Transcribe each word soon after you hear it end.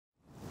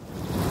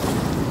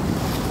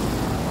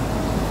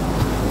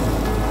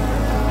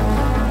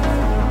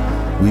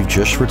we've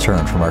just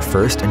returned from our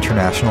first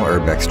international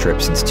Urbex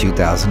trip since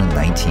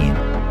 2019,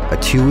 a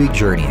 2-week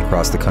journey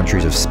across the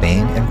countries of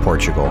Spain and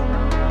Portugal.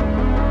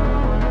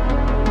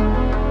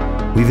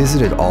 We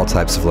visited all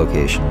types of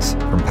locations,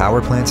 from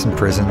power plants and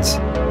prisons,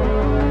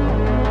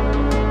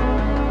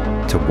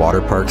 to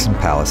water parks and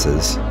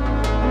palaces.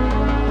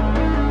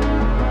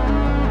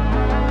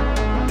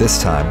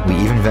 This time, we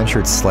even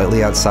ventured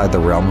slightly outside the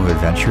realm of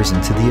adventures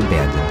into the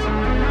abandoned.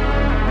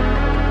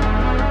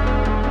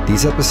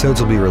 These episodes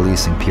will be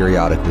releasing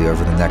periodically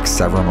over the next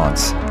several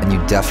months, and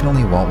you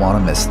definitely won't want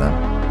to miss them.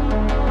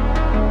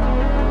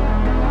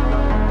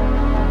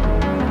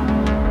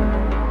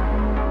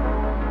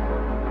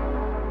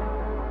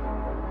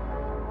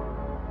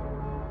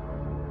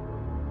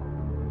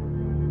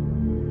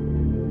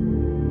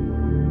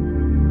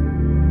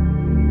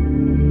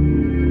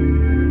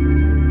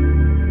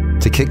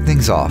 To kick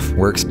things off,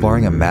 we're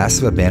exploring a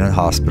massive abandoned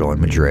hospital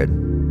in Madrid.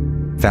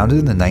 Founded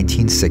in the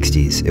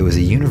 1960s, it was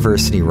a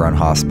university-run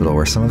hospital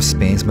where some of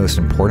Spain's most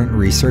important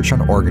research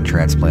on organ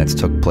transplants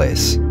took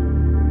place.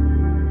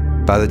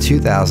 By the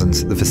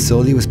 2000s, the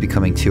facility was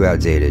becoming too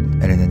outdated,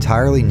 and an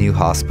entirely new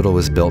hospital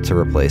was built to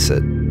replace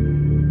it.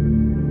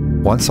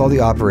 Once all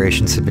the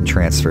operations had been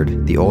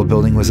transferred, the old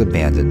building was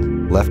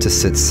abandoned, left to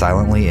sit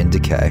silently in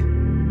decay.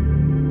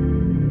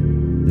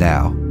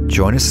 Now,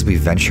 join us as we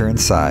venture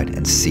inside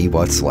and see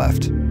what's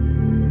left.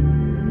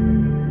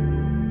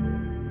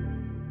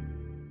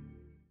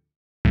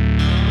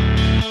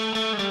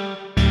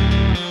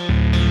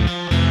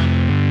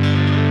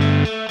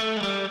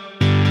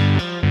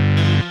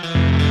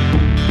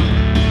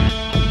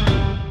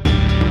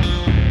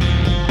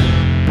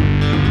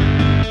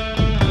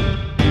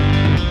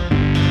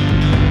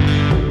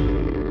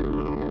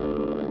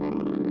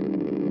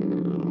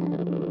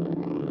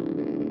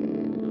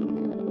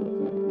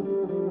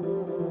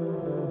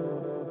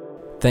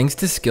 Thanks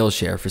to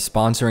Skillshare for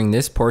sponsoring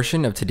this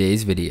portion of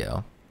today's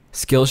video.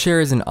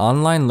 Skillshare is an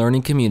online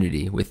learning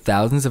community with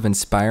thousands of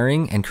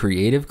inspiring and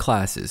creative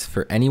classes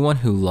for anyone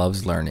who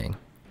loves learning.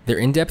 Their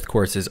in-depth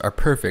courses are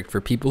perfect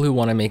for people who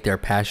want to make their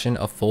passion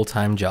a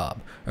full-time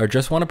job, or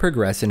just want to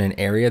progress in an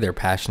area they're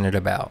passionate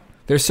about.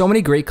 There's so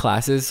many great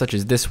classes such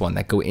as this one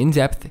that go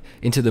in-depth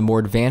into the more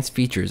advanced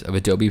features of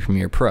Adobe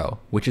Premiere Pro,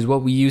 which is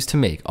what we use to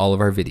make all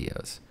of our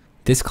videos.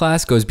 This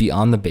class goes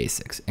beyond the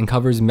basics and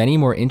covers many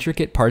more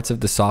intricate parts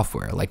of the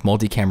software like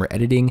multi-camera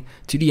editing,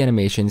 2D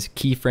animations,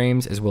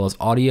 keyframes, as well as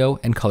audio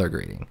and color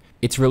grading.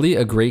 It's really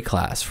a great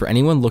class for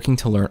anyone looking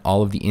to learn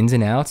all of the ins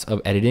and outs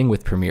of editing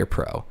with Premiere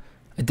Pro.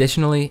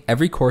 Additionally,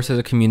 every course has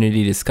a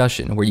community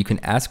discussion where you can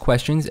ask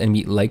questions and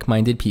meet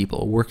like-minded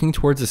people working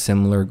towards a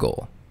similar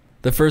goal.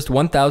 The first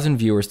 1,000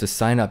 viewers to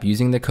sign up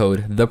using the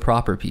code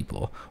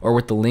TheProperPeople or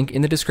with the link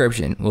in the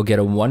description will get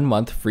a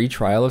 1-month free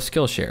trial of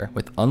Skillshare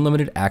with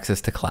unlimited access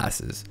to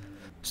classes.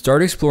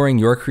 Start exploring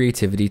your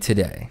creativity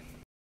today.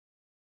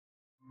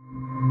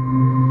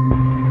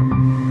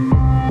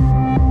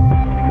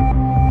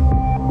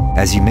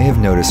 As you may have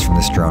noticed from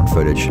this drone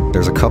footage,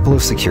 there's a couple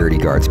of security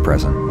guards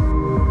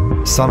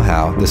present.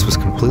 Somehow, this was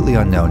completely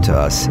unknown to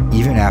us,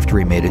 even after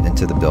we made it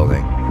into the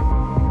building.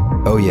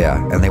 Oh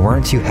yeah, and they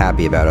weren't too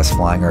happy about us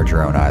flying our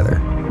drone either.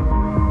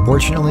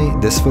 Fortunately,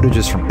 this footage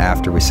is from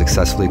after we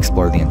successfully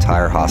explored the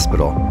entire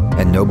hospital,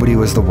 and nobody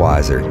was the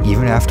wiser,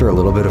 even after a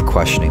little bit of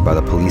questioning by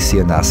the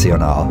Policía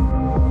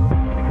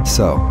Nacional.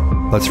 So,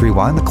 let's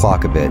rewind the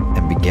clock a bit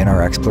and begin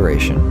our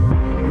exploration.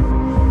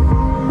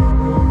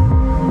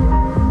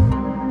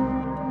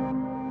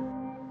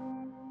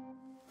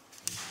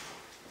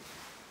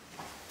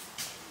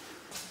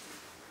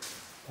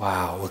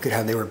 Wow, look at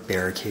how they were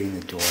barricading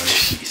the doors.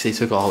 Jeez, they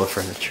took all the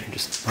furniture and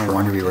just... No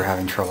wonder we were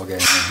having trouble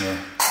getting in here.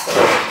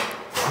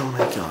 Oh my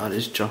god,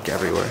 there's junk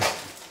everywhere.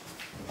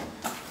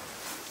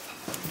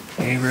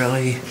 Hey,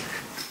 really?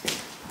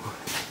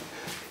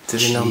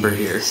 There's a number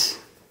here.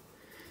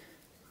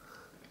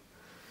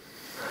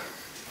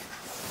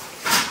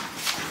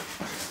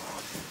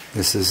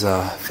 This is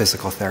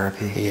physical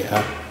therapy.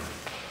 Yeah.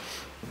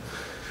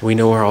 We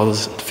know where all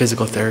those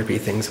physical therapy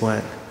things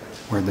went.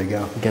 Where'd they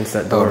go? Against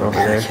that door over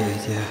there.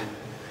 Yeah.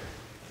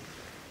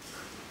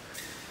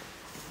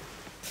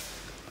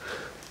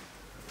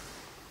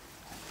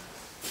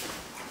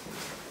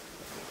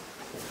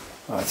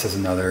 Oh, it says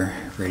another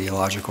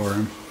radiological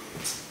room.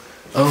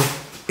 Oh,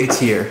 it's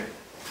here.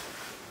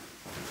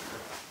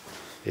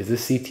 Is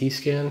this CT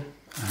scan?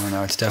 I don't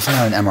know. It's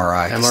definitely not an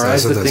MRI. MRI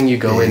is the thing you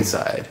go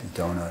inside.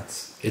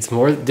 Donuts. It's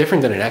more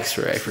different than an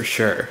X-ray for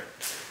sure.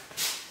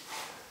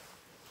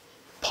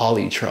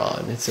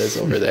 Polytron, it says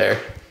over there.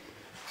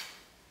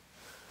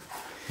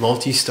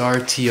 Multi-star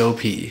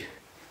TOP.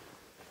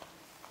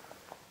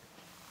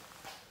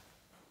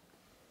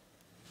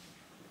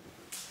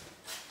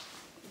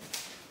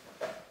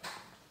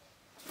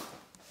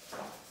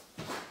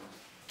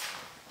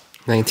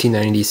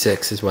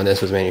 $1996 is when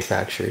this was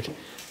manufactured.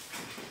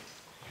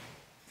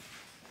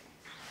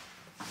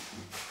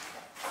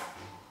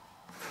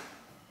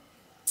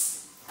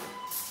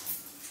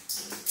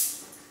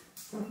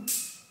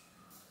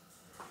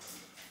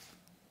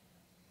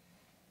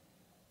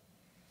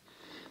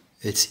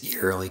 It's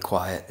eerily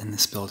quiet in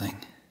this building.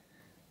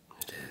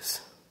 It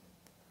is.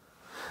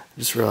 I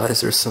just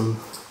realized there's some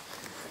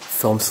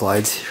film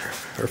slides here,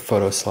 or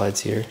photo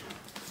slides here.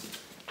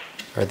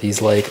 Are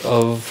these like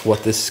of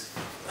what this...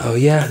 Oh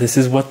yeah, this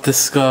is what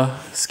this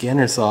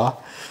scanner saw.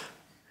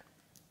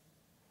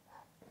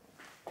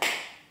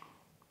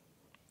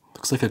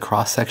 Looks like a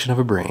cross-section of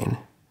a brain.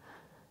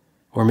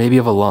 Or maybe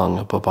of a lung,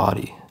 of a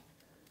body.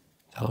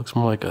 That looks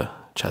more like a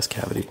chest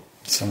cavity.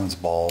 Someone's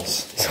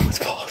balls. Someone's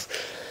balls.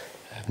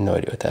 I have no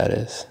idea what that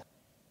is.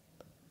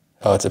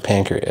 Oh, it's a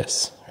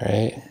pancreas,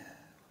 right?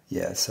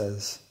 Yeah, it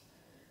says.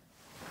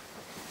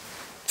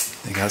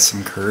 They got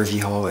some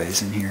curvy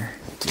hallways in here.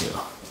 They do.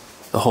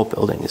 The whole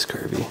building is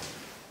curvy.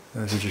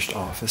 Those are just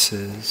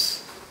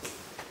offices.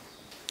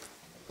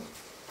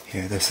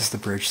 Here, this is the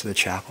bridge to the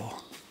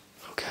chapel.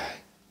 Okay.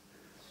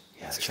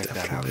 Yeah, Let's there's check that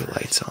out definitely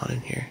first. lights on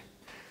in here.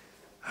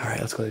 All right,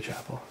 let's go to the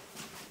chapel.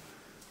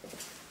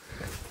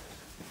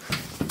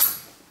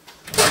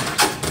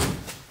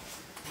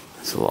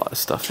 There's a lot of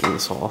stuff in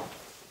this hall.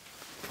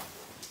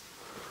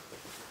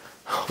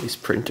 All these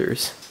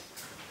printers.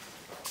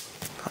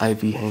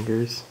 IV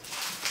hangers.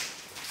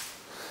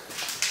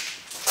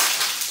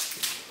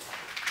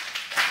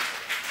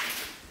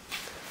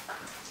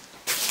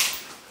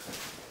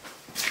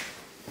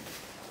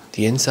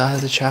 The inside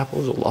of the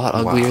chapel is a lot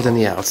uglier than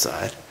the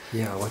outside.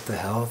 Yeah, what the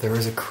hell? There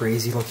was a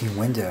crazy looking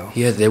window.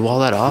 Yeah, they wall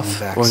that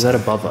off? Or is that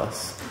above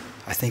us?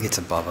 I think it's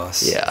above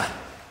us. Yeah.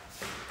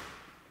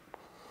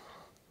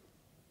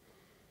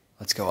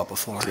 Let's go up a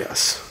floor.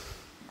 Yes.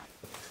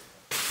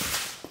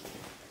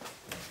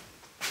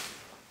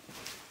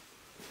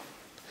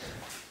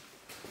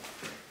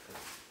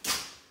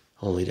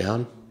 Only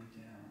down?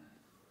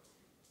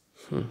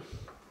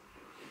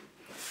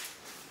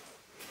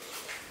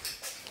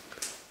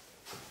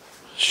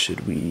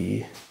 Should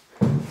we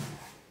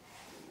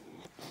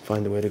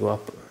find a way to go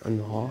up in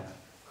the hall?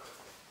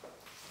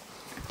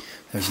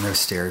 There's no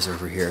stairs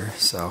over here,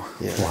 so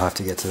Yeah. we'll have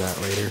to get to that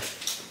later.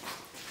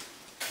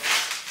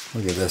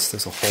 Look at this,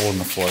 there's a hole in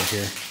the floor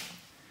here.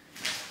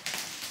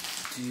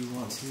 Do you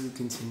want to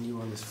continue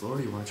on this floor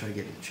or you want to try to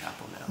get in the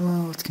chapel now?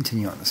 Well, let's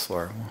continue on this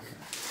floor.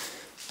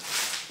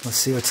 Let's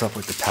see what's up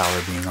with the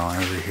power being on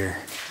over here.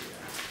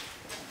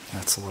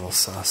 That's a little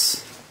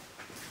sus.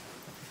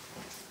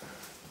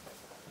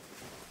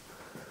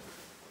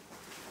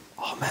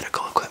 All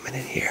medical equipment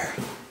in here.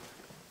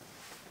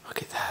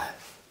 Look at that.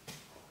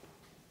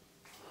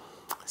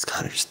 It's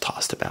kind of just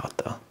tossed about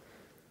though.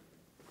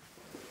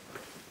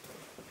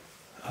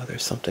 Oh,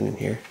 there's something in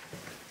here.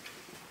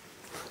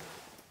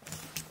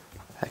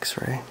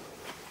 X-ray.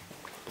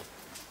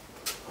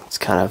 It's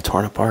kind of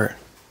torn apart.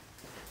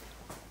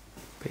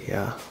 But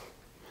yeah.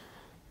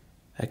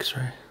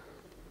 X-ray.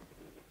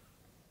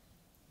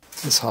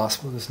 This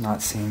hospital does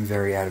not seem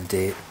very out of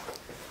date.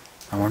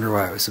 I wonder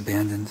why it was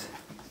abandoned.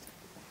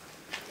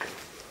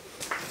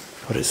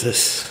 What is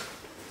this?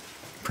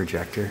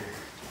 Projector.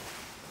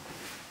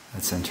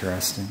 That's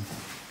interesting.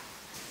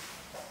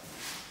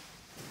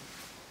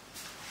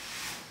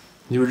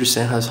 You were just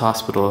saying how this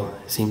hospital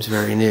seems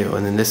very new,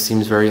 and then this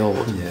seems very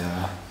old.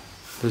 Yeah.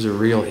 There's a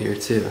reel here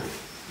too.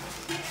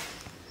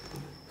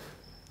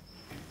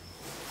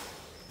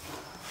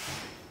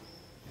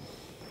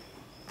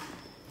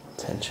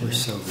 Attention. We're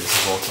so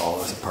visible to all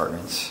those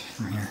apartments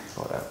from here.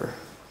 Whatever.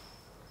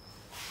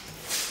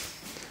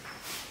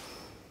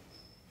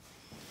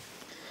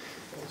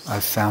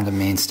 I've found a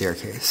main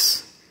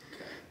staircase,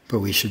 but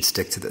we should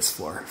stick to this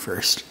floor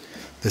first.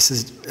 This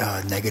is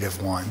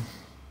 -1,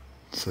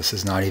 so this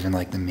is not even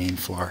like the main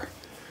floor.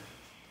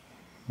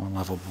 One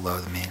level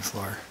below the main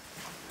floor.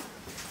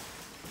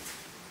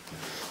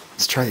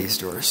 Let's try these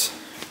doors.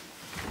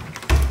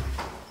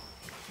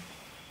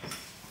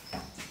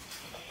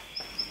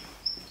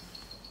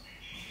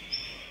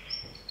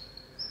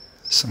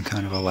 Some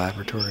kind of a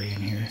laboratory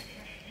in here.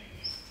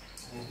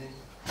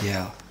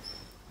 Yeah,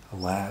 a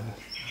lab.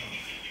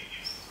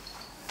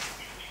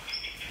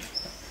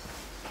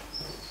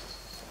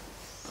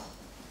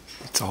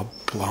 It's all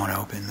blown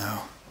open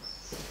though.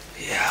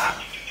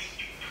 Yeah.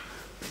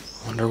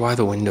 Wonder why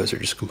the windows are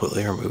just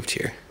completely removed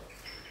here.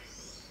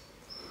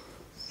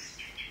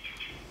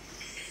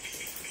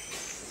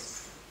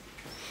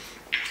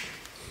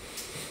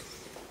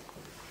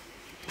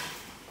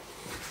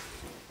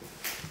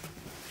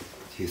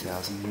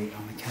 (2008)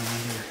 on the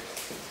calendar.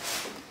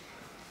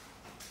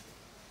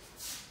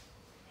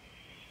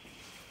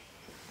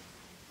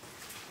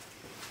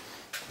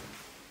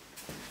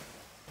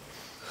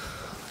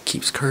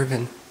 Keeps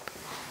curving.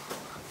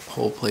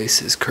 Whole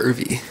place is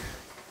curvy.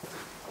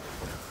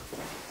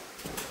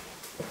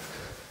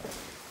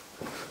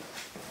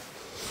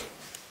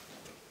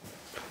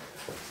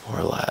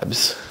 More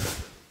labs.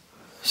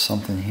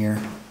 Something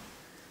here.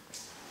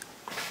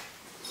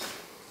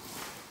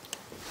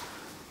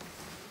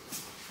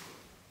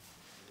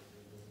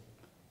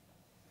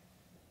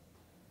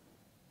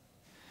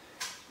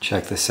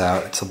 Check this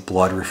out. It's a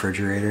blood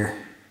refrigerator.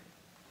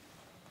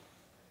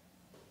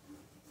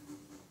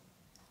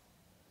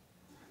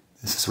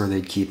 This This is where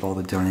they'd keep all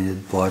the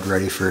donated blood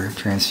ready for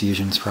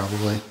transfusions,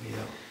 probably.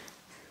 Yeah.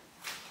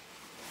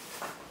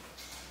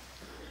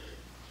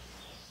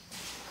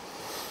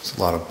 There's a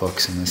lot of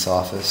books in this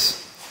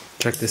office.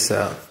 Check this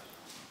out.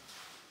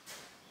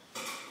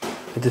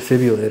 A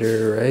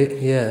defibrillator, right?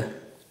 Yeah.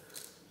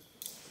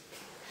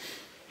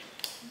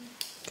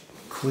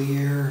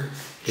 Clear.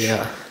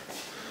 Yeah.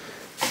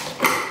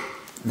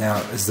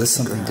 Now, is this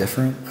something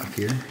different up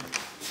here?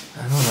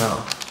 I don't know.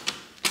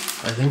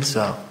 I think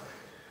so.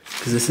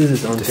 Because this is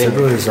its own thing.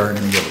 Defibrillators aren't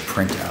going to be able to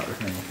print out or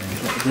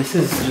anything. This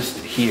is just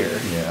here.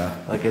 Yeah.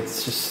 Like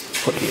it's just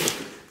put here.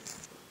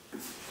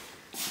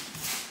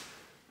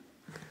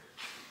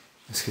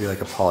 This could be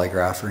like a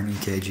polygraph or an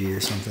EKG or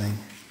something.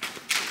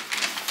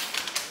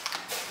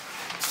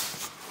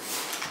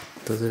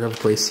 Does it have a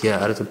place?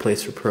 Yeah, it has a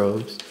place for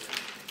probes.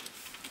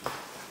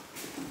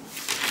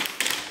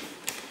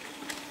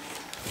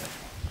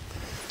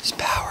 It's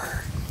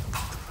power.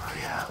 Oh,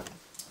 yeah.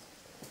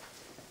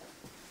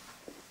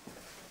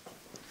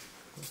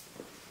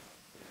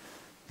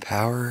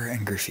 Power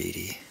and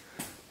graffiti.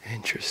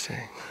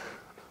 Interesting.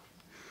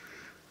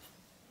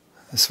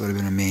 This would have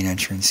been a main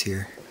entrance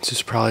here. This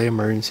is probably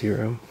emergency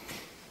room.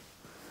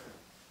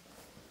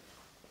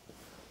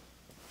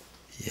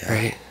 Yeah.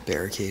 Right.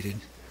 Barricaded.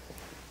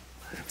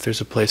 If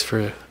there's a place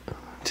to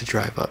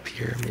drive up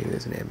here, maybe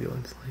there's an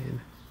ambulance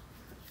lane.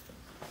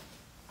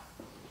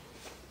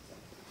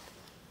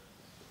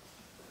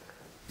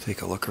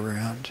 Take a look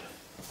around.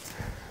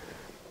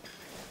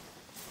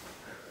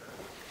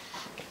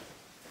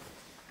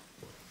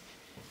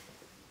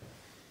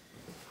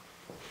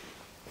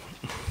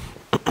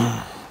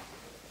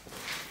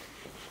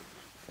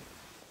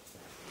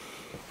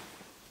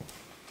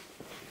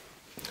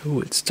 Oh,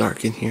 it's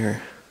dark in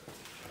here.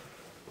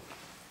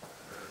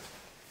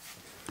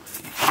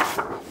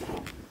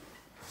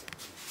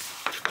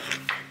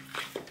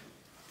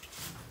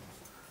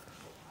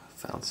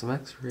 Found some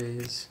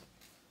x-rays.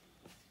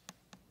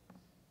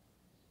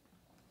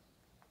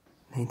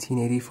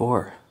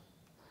 1984.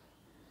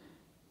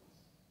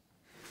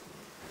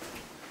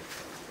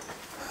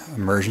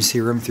 Emergency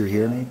room through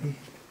here, maybe?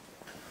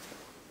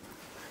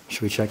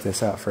 Should we check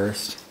this out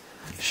first?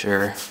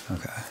 Sure.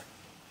 Okay.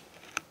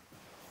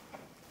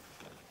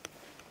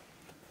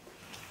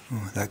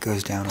 Ooh, that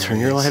goes down.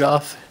 Turn your light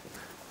off.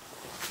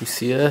 You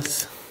see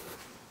this?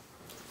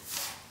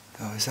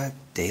 Oh, is that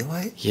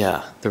daylight?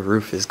 Yeah, the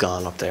roof is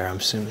gone up there, I'm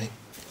assuming.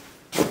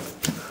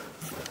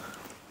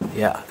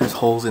 Yeah, there's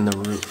holes in the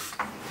roof.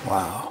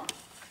 Wow.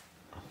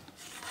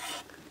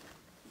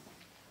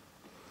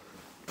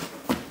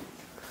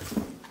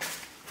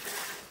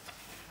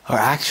 Or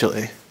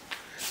actually,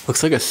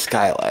 looks like a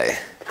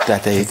skylight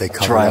that they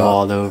covered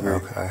drywalled up? over.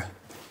 Okay.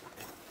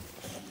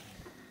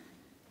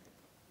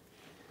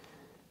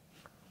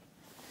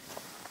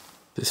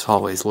 This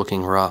hallway's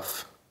looking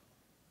rough.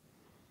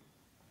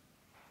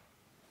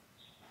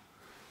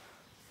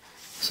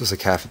 This is a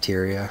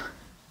cafeteria.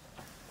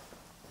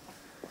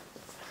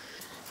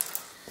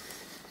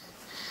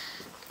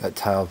 That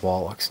tiled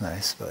wall looks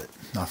nice, but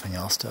nothing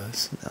else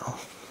does. No.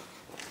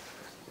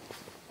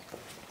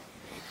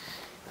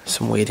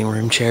 Some waiting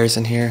room chairs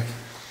in here.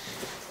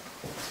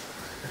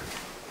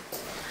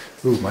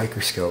 Ooh,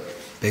 microscope.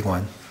 Big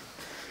one.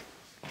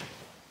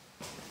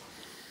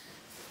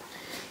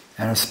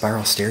 And a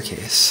spiral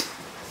staircase.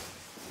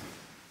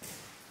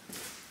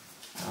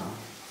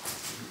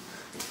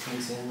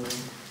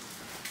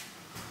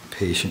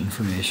 Patient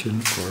information,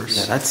 of course.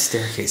 Yeah, that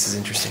staircase is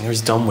interesting.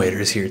 There's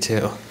dumbwaiters here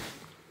too.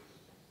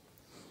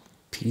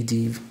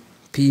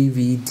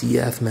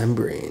 PVDF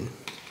membrane.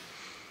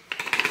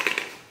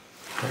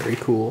 Very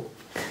cool.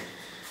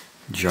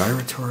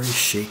 Gyratory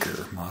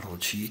shaker, model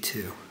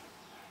G2.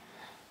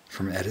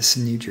 From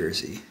Edison, New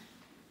Jersey.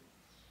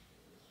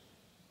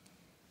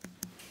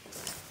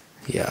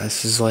 Yeah,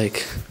 this is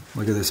like...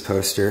 Look at this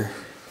poster.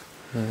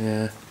 Oh,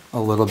 yeah. A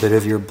little bit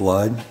of your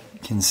blood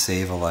can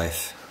save a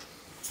life.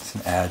 It's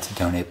an ad to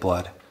donate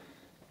blood.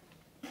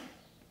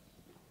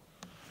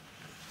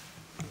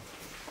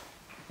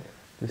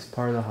 This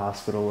part of the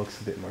hospital looks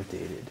a bit more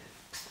dated.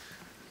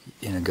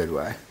 In a good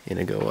way. In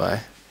a good way.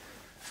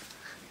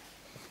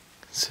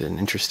 It's an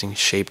interesting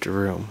shaped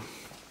room.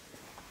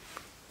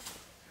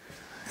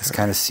 This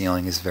kind of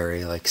ceiling is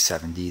very like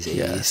 70s, 80s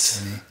Yes.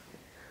 to me.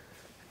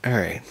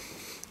 Alright.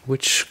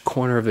 Which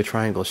corner of the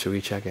triangle should we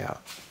check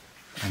out?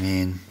 I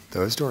mean,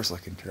 those doors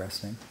look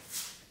interesting.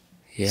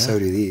 Yeah. So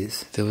do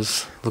these.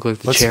 Those look like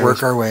the Let's chairs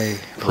work our way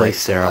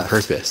placed there on left.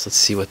 purpose. Let's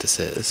see what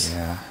this is.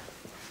 Yeah.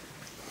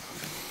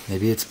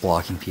 Maybe it's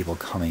blocking people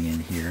coming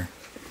in here.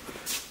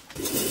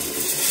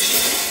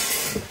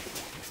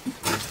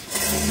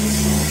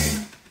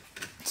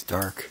 It's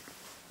dark.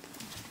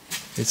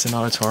 It's an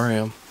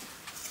auditorium.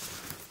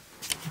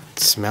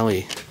 It's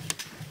smelly.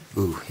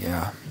 Ooh,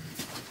 yeah.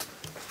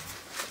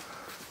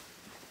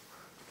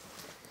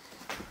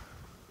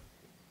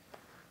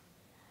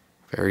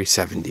 Very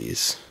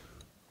 70s.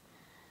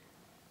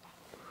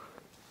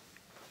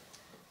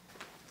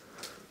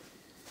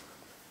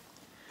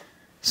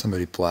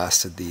 Somebody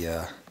blasted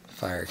the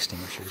fire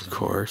extinguishers. Of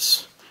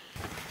course.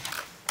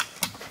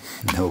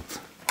 Nope.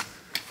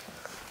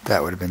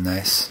 That would have been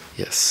nice.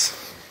 Yes.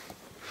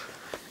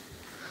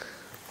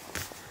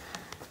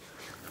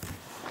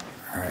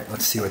 Alright,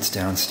 let's see what's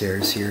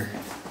downstairs here.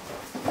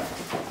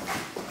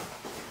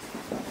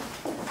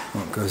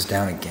 Oh, it goes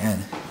down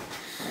again.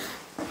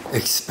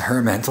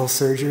 Experimental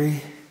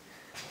surgery?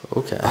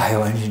 Okay.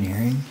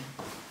 Bioengineering?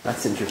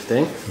 That's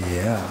interesting.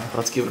 Yeah.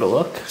 Let's give it a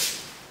look.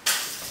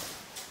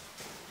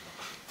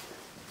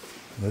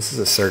 This is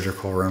a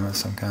surgical room of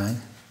some kind.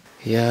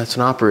 Yeah, it's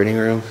an operating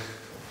room.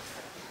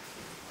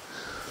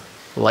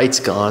 Light's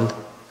gone.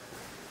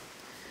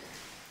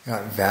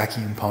 Got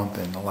vacuum pump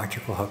and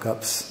electrical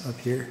hookups up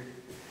here.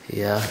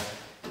 Yeah,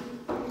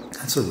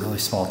 That's a really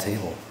small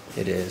table.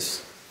 it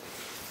is.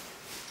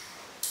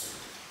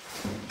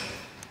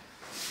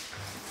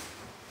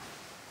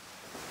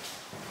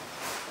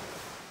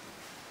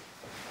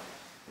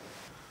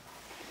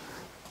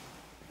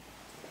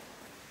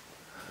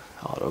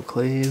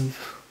 Autoclave.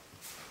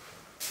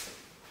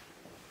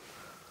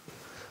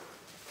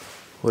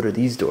 What are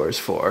these doors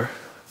for?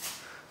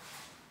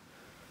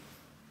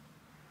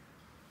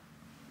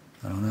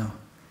 I don't know.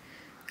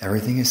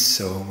 Everything is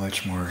so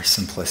much more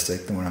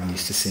simplistic than what I'm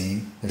used to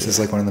seeing. This is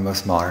like one of the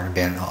most modern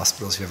abandoned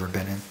hospitals you've ever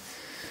been in.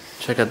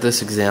 Check out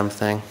this exam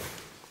thing.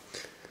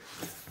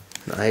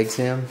 An eye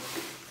exam.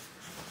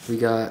 We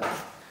got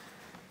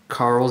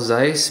Carl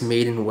Zeiss,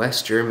 made in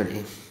West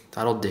Germany.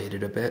 That'll date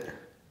it a bit.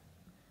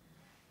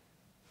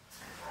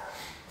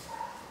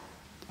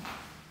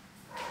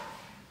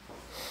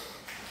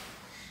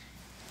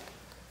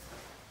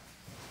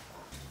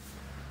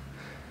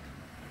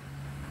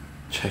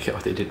 Check out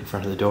what they did in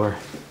front of the door.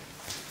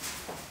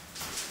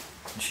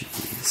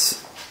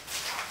 Jeez.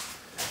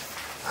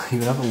 You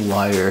even have a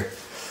wire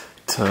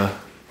to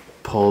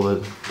pull the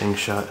thing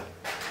shut.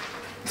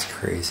 It's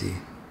crazy.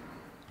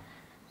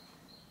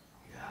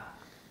 Yeah.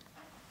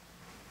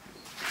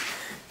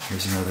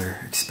 Here's another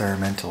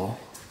experimental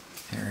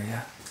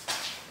area.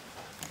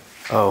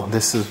 Oh,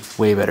 this is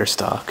way better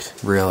stocked.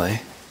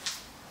 Really?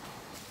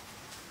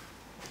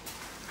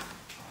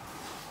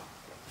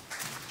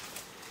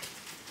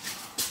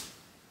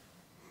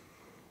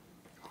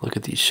 Look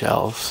at these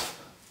shelves.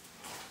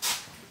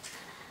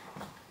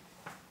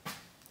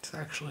 There's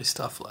actually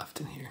stuff left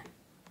in here.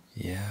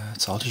 Yeah,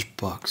 it's all just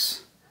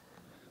books.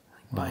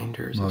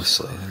 Binders. and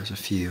Mostly. stuff. There's a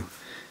few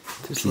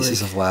There's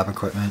pieces like- of lab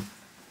equipment.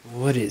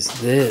 What is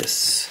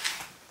this?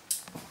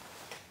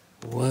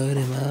 What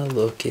am I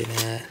looking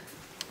at?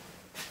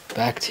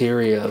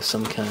 Bacteria of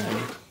some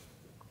kind.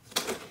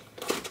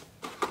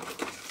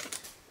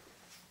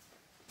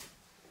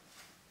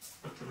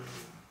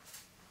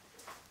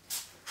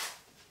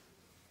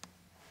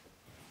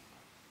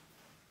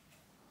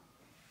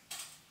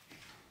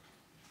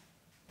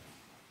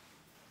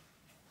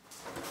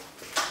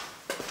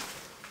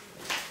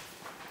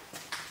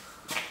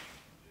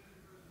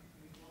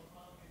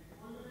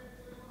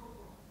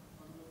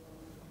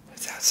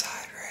 It's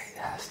outside, right? It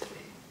has to be.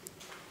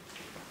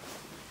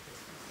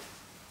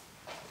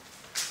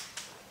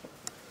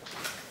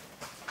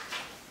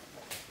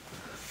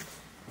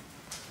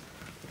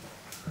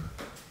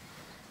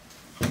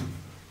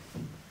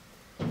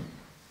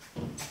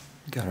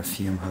 Got a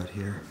fume hood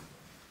here.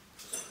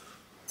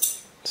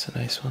 It's a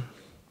nice one.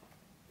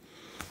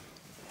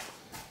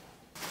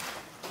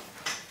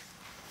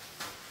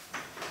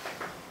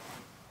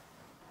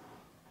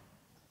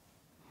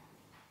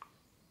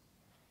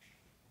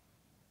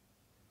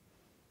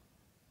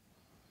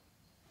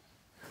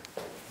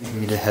 We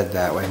need to head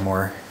that way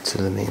more. To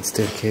the main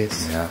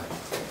staircase. Yeah.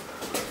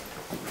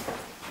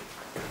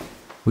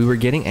 We were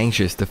getting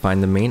anxious to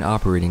find the main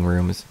operating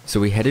rooms, so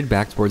we headed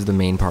back towards the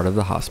main part of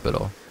the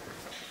hospital.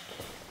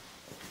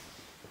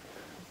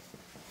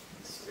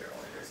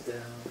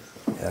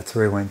 Yeah, that's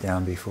where we went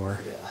down before.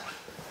 Yeah.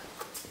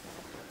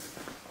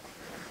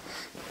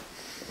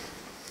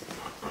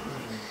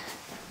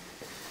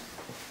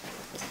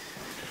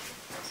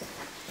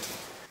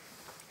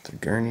 The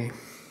gurney.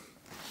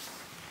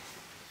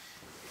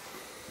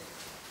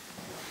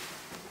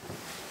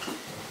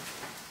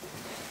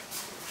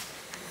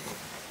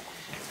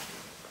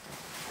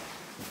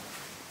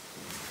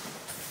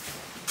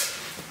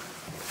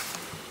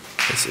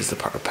 This is the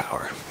part of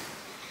power.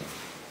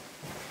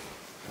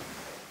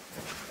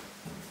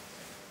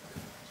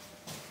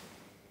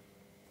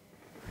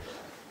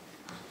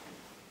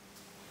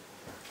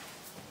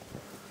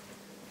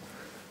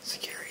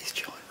 Security's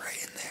chilling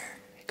right in there.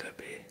 It could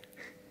be.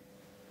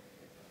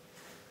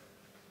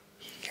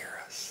 He'd hear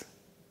us,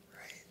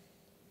 right?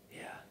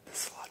 Yeah, The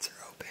slots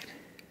are open.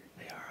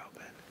 they are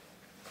open.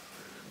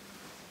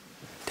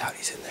 Doubt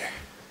he's in there.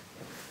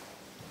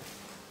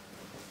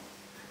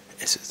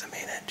 This is the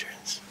main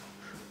entrance.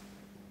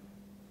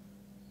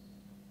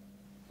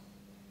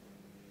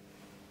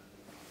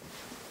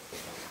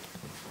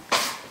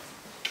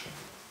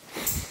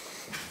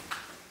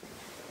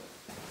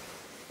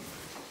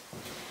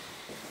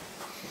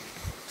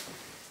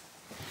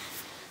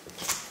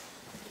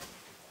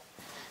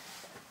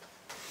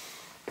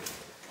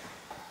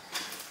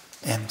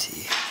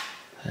 Empty.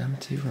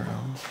 Empty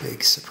room.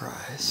 Big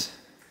surprise.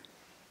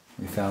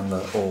 We found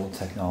the old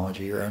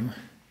technology room.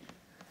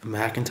 A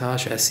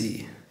Macintosh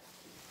SE.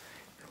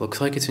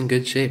 Looks like it's in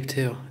good shape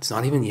too. It's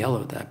not even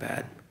yellowed that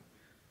bad.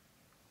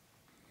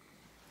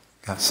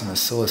 Got some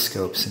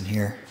oscilloscopes in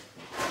here.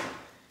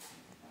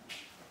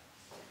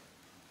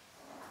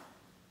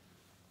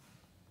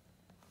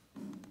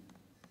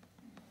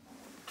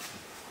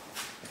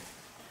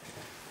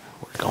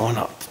 We're going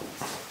up.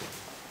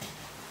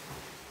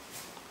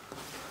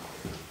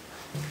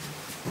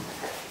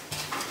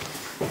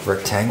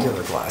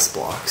 Rectangular glass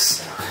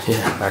blocks.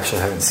 Yeah.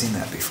 Actually, I haven't seen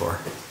that before.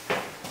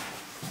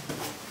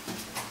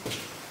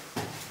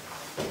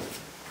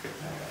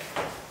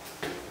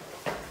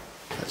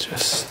 Let's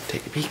just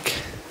take a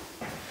peek.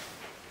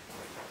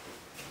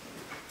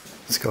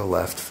 Let's go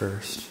left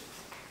first.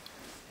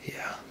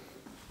 Yeah.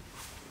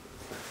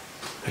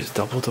 There's a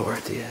double door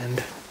at the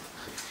end.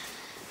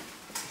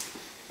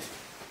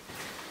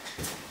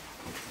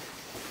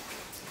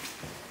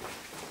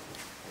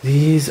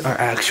 These are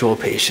actual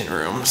patient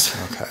rooms.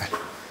 Okay.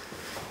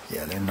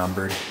 Yeah, they're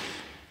numbered.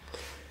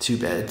 2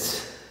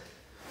 beds.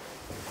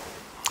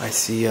 I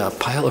see a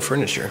pile of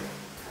furniture.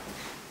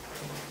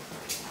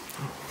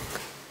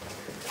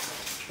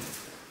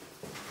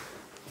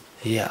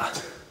 Yeah.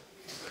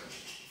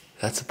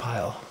 That's a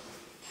pile.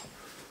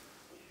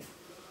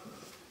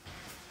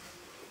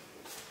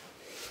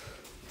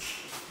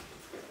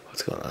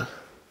 What's going on?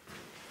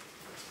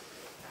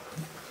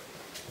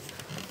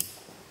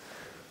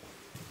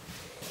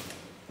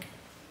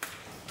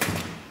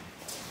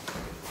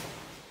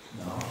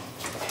 No.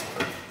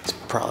 It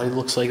probably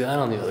looks like that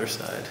on the other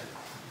side.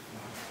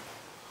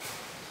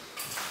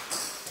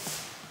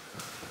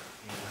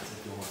 That's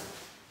a door.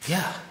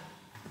 Yeah.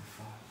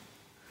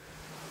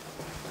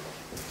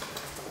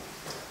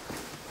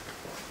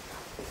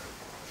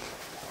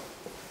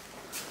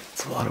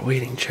 It's a lot of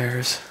waiting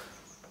chairs.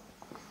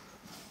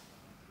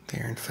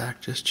 They're in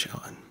fact just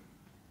chilling.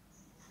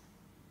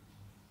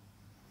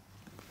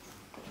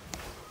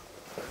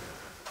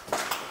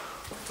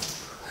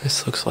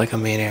 This looks like a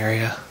main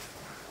area.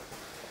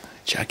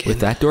 Check in. With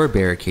that door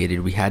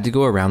barricaded, we had to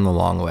go around the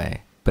long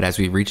way. But as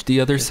we reached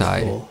the other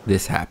side,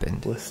 this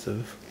happened. List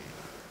of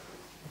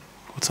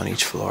what's on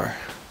each floor.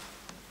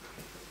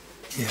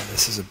 Yeah,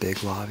 this is a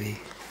big lobby.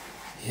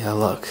 Yeah,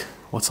 look.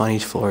 What's on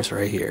each floor is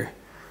right here.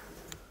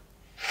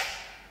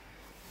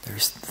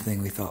 There's the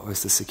thing we thought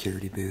was the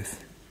security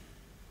booth.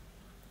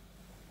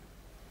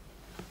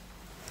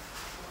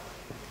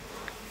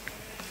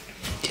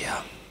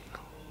 Yeah.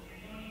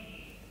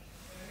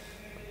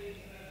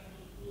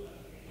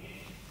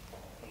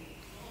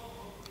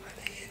 Are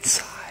they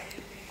inside?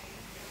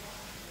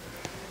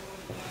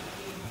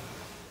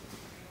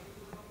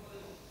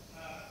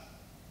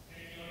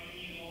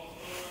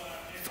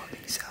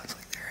 Fucking sounds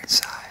like they're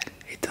inside.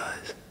 It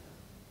does.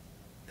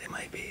 They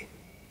might be.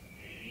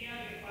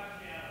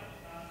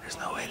 There's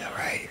no way though,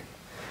 right?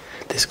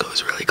 This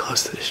goes really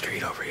close to the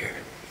street over here.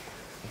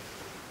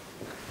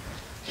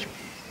 Should be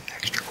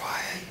extra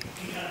quiet.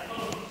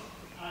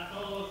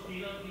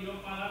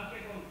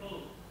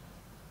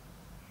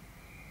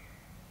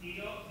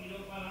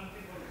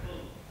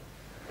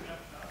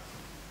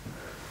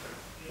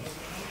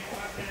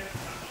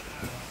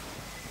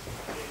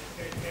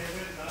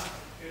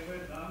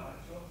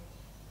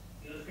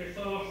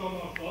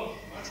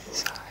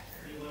 Inside.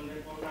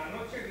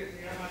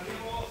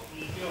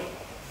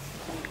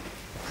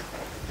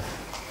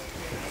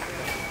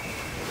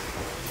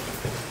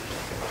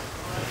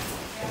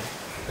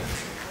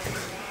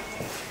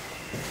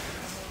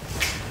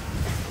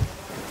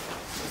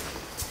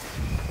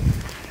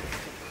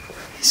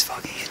 He's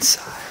fucking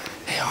inside.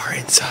 They are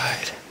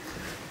inside.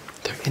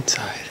 They're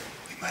inside.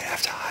 We might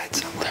have to hide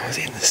somewhere. That was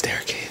in the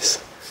staircase.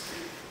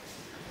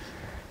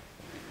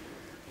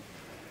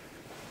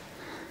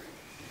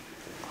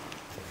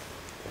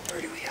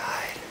 Where do we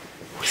hide?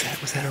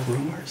 Was that a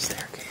room or a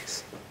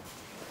staircase?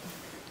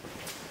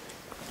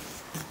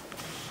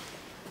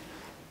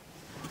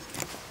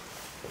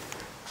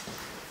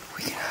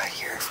 We can hide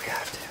here if we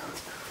have to.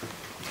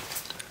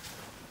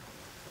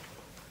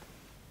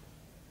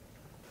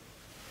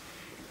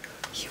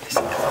 He was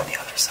on the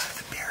other side of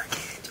the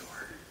barricaded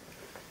door.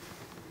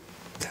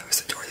 That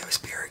was the door that was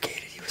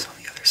barricaded. He was on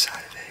the other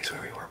side of it. Here's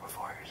where we were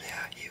before.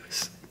 Yeah, he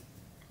was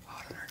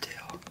hot on our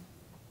tail.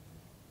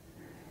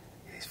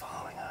 He's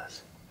following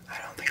us. I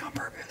don't think on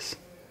purpose.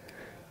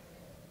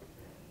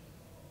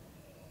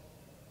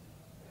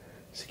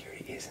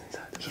 Security is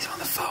inside. He's on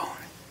the phone.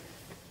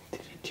 Do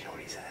you know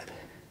what he said?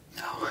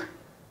 No.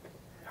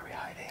 Are we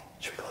hiding?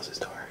 Should we close his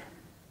door?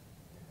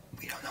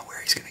 We don't know where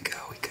he's gonna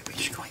go. He could be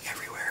just going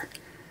everywhere.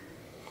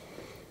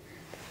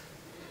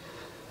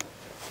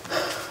 We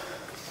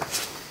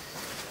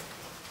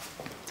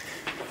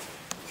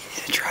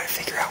need to try to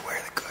figure out where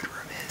the good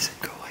room is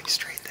and go like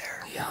straight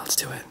there. Yeah, let's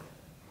do it.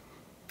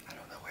 I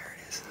don't know where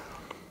it is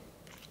though.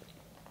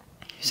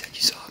 You said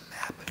you saw a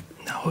map.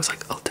 No, it was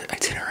like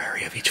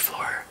itinerary of each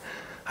floor.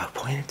 I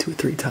pointed to it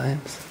 3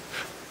 times.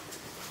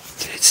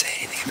 Did it say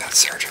anything about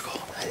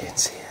surgical? I didn't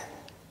see it.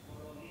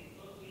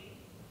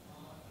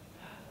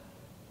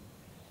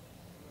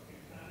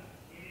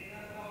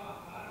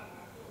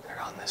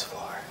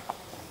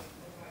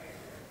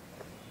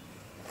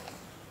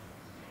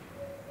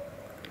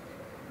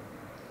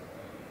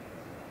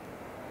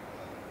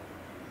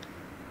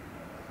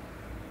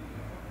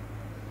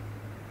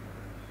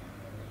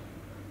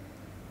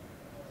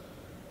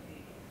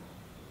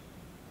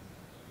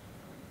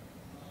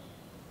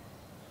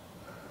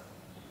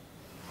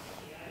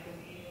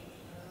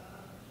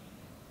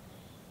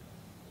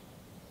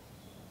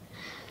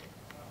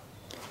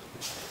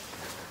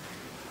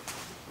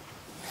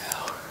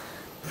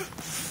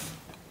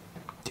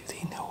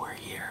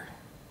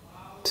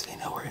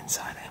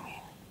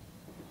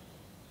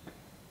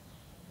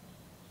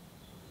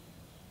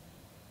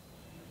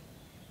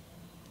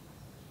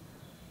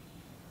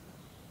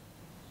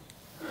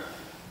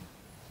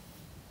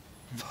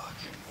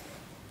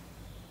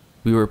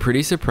 We were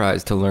pretty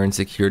surprised to learn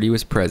security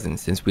was present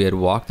since we had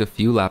walked a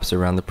few laps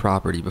around the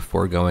property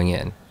before going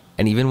in,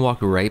 and even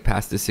walked right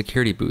past the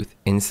security booth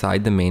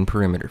inside the main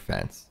perimeter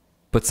fence.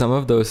 But some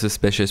of those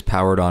suspicious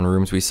powered-on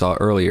rooms we saw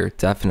earlier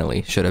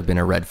definitely should have been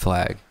a red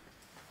flag.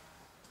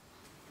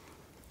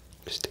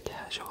 Just a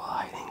casual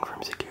hiding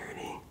from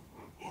security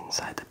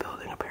inside the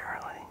building,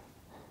 apparently.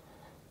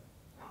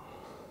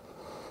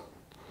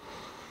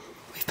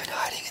 We've been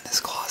hiding in this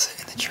closet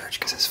in the church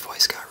because his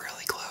voice got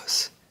really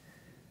close.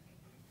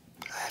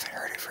 But I haven't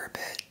heard it for a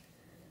bit.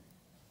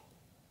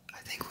 I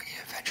think we need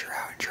to venture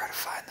out and try to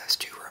find those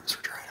 2 rooms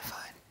we're trying to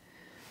find.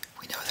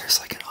 We know there's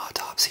like an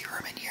autopsy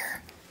room in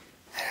here,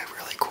 and a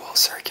really cool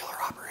circular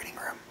operating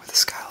room with a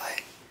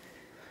skylight.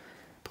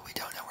 But we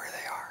don't know where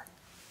they are.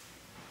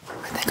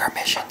 I think our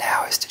mission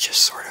now is to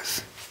just sort of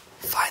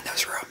find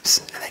those rooms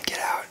and then get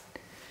out.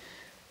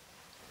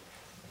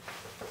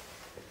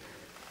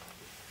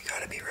 We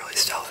gotta be really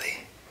stealthy.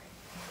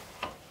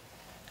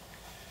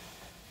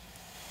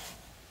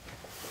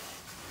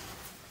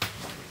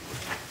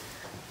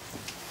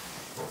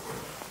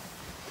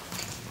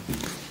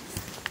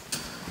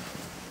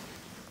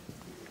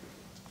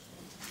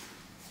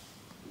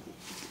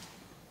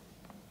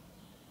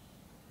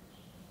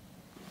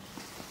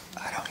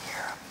 I don't hear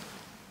him,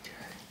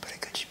 but it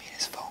could just mean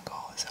his phone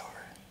call is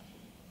over.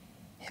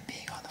 Him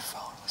being on the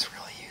phone was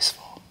really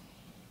useful.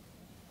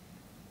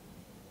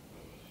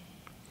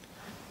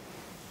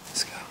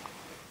 Let's go.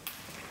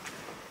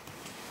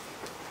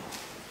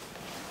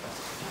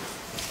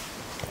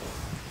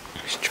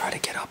 We should try to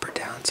get up or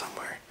down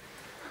somewhere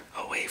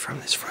away from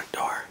this front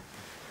door,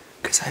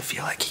 because I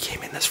feel like he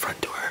came in this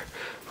front door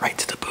right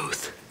to the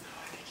booth.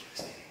 I think he was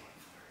standing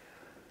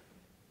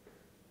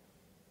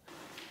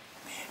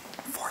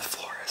on the 4th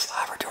floor is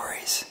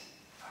laboratories.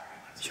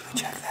 Should we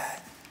check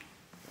that?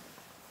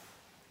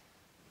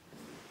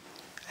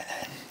 And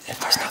then if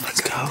there's nothing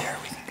let's good go. there,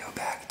 we can go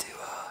back to -1.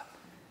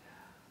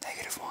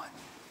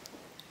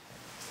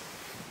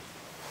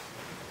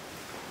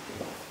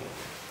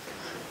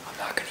 I'm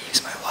not going to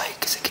use my light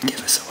because it can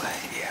give us away.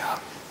 Yeah.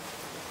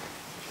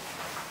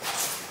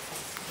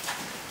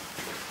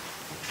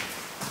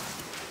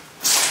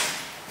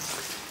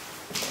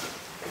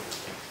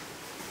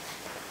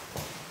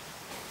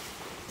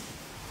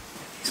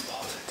 These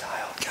walls are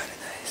tiled, kind of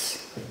nice.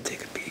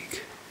 Take a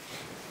peek.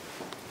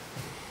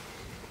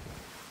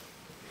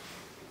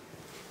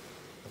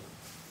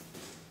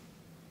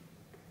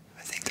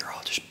 I think they're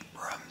all just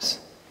rooms.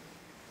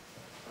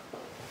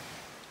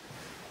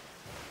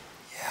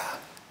 Yeah.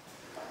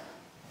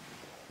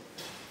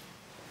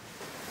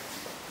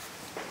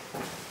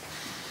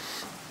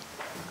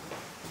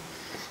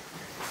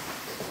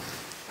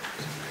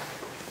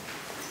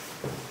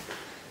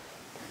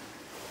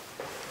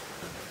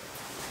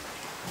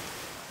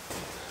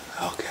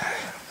 Okay.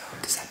 I don't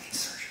know. Does that mean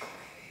surgical,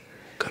 maybe?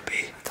 Could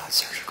be. I thought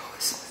surgical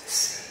was with a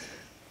C.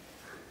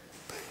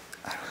 But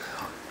I don't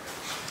know.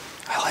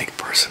 I like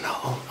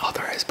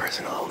authorized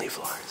personnel only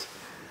floors.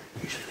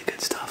 Usually the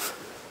good stuff.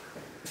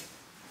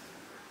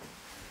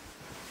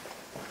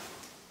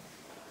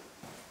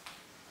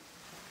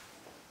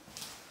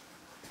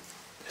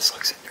 This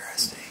looks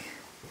interesting.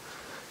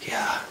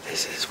 Yeah,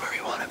 this is where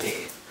we want to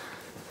be.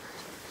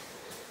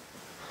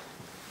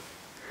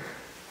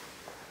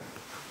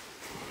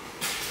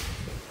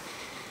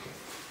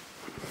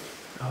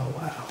 Oh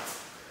wow.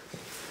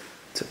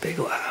 It's a big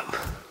lab.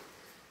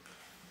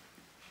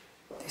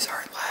 These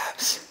aren't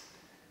labs.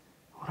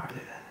 What are they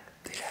then?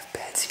 They'd have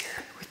beds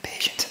here with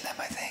patients in them,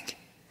 I think.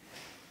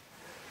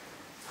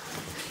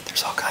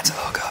 There's all kinds of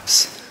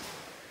hookups.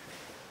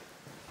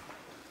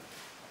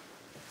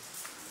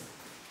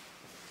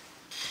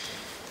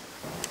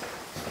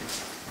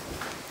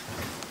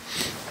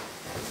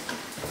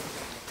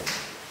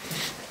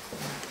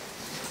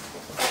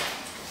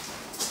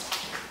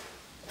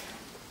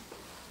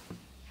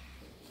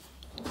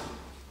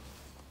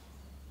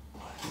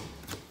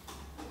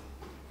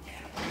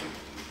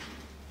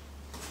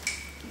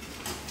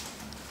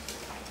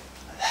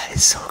 That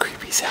is so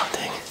creepy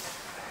sounding.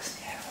 That's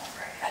the animal,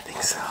 right? I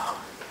think so.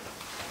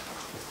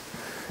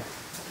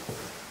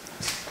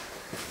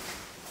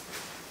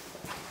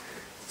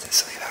 Is that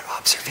something about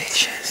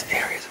observations?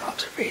 Areas of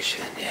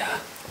observation, yeah.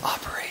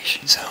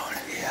 Operation zone.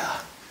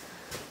 Yeah.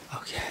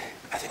 Okay.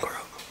 I think we're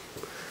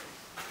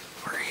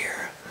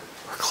here.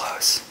 We're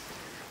close.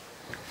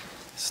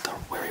 This is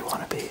where we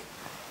want to be.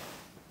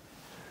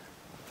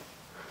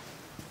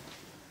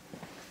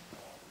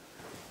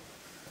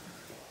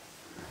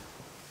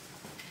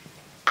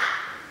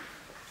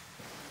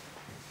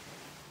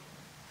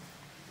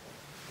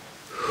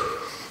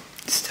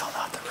 Still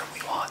not the room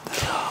we want,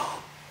 though.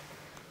 No.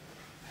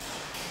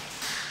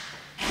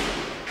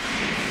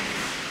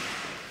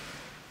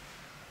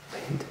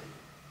 Wind.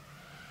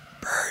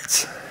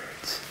 Birds.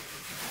 Birds.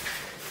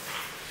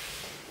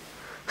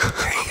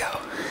 There you go.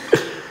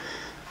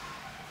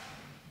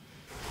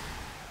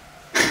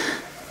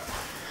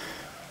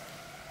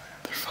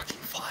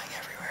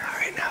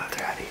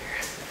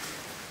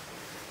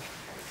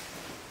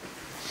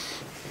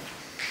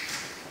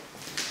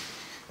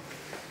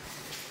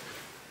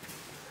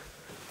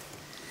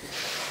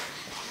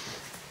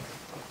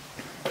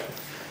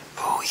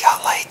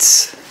 got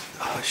lights.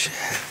 Oh shit.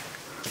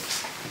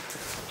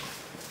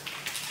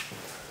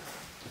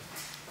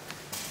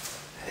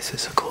 This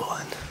is a cool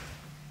one.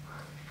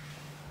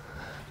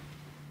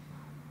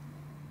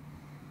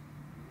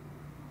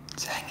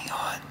 It's hanging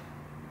on.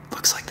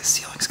 Looks like the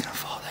ceiling's gonna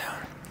fall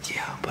down.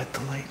 Yeah, but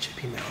the light should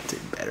be mounted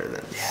better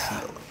than the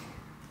ceiling.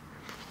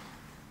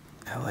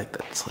 I like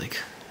that it's like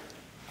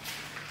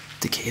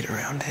decayed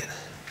around it.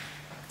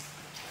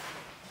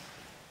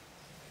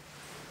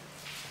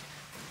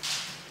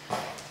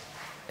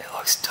 It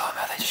looks dumb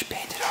how they just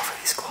painted over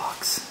these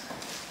clocks.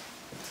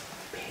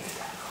 Painted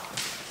that on.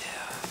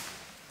 Yeah.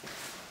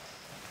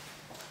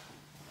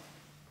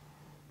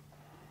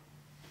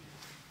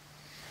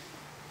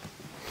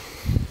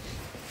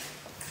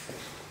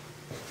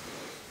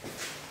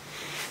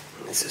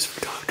 This is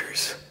for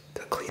doctors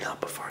to clean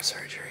up before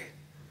surgery.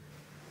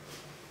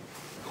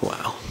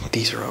 Wow,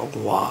 these are a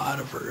lot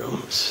of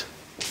rooms.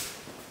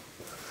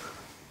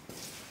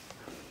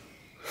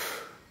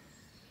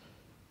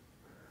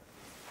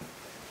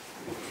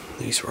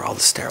 These were all the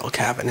sterile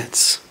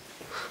cabinets.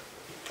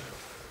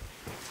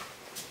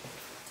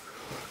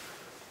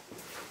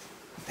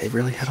 They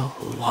really had a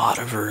lot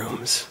of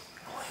rooms.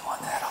 Only one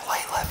that had a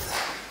light left though.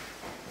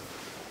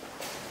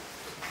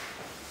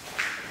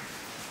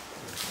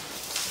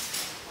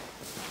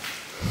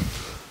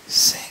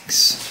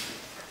 Sinks.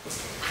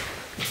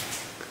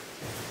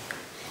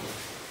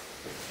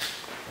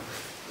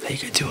 They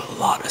could do a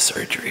lot of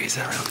surgeries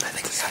around. I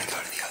think we gotta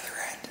go to the other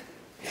end.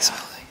 This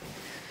building.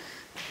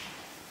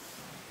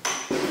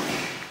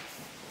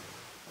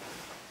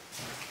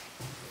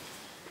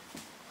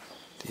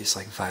 These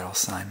like vital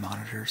sign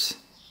monitors.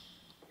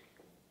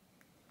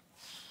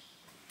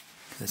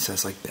 It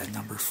says like bed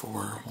number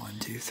 4, 1,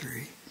 2,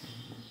 3.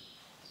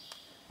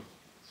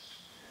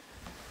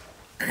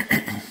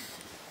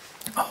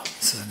 Oh,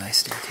 this is a nice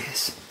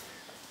staircase.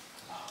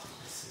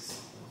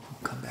 We'll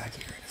come back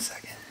here in a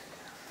second.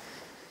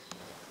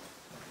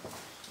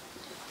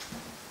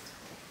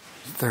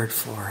 3rd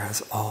floor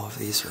has all of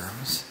these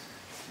rooms.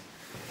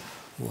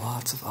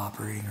 Lots of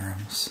operating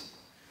rooms.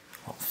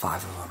 Well,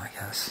 5 of them, I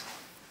guess.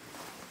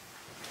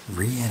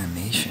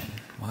 Reanimation.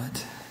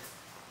 What?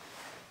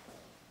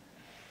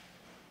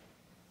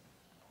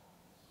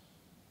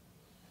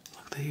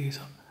 Look, they use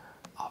an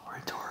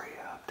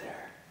operatoria up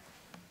there.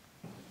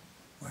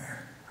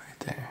 Where? Right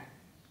there.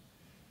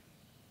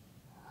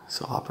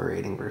 So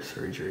operating versus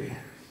surgery.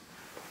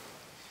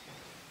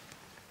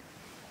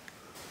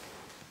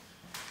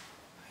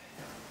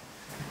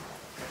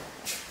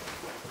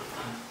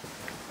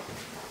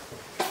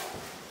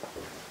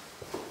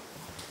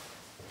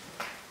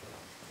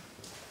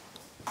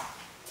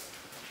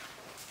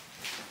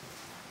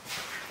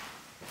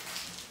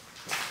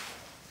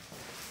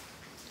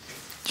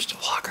 Just a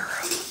locker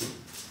room.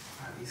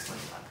 Are these like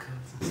lab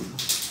coats and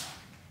stuff?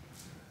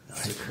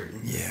 That's a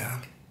curtain. Yeah.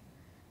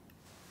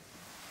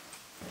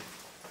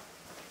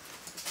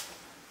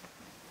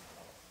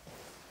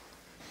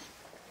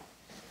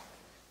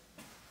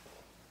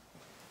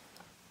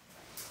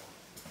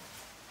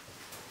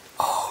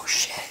 Oh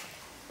shit.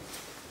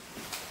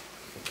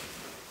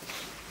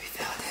 We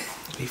found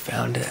it. We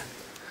found it.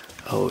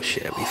 Oh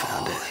shit, we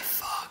found Holy it.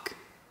 fuck.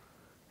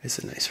 It's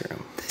a nice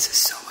room. This is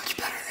so much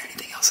better than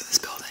anything else in this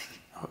building.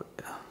 Oh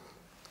yeah.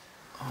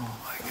 Oh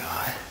my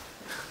god.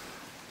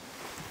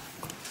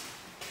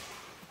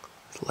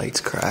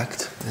 Lights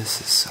cracked.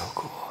 This is so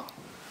cool.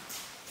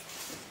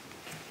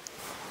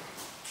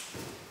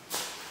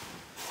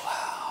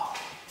 Wow.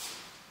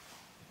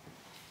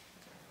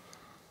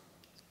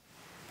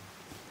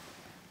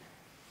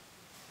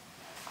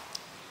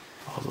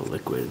 All the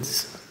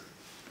liquids.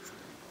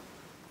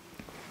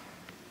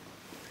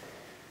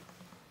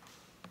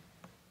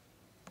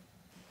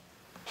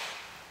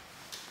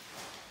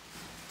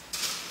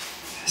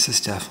 This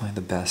is definitely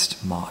the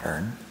best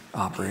modern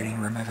operating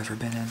room I've ever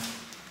been in.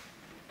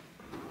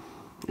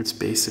 It's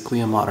basically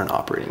a modern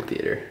operating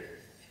theater.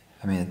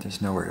 I mean,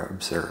 there's nowhere to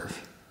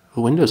observe.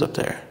 The window's up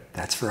there.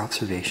 That's for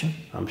observation?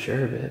 I'm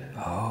sure of it.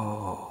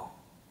 Oh.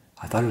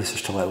 I thought it was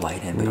just to let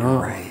light in, but No. you're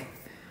right.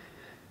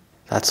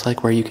 That's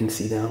like where you can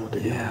see down what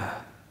they're doing.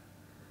 Yeah.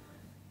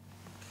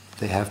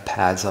 They have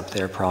pads up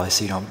there probably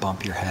so you don't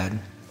bump your head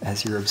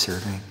as you're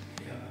observing.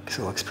 Because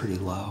it looks pretty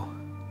low.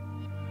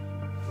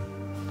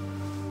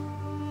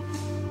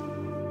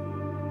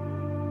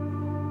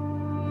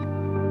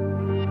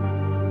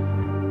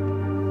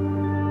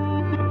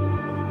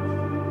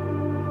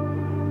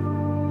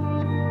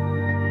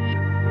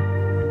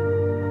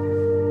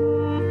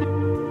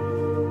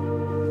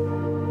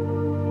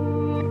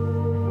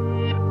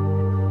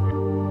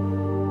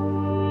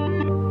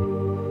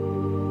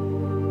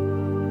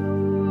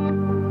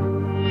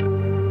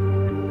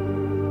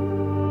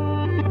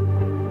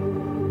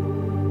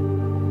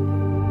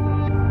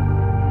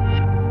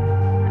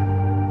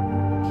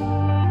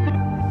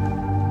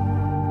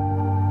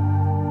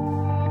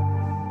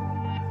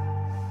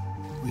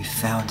 We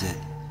found it.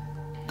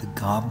 The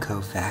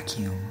Gomco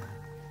vacuum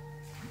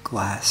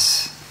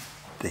glass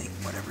thing,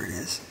 whatever it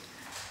is.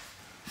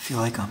 I feel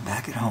like I'm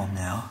back at home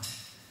now.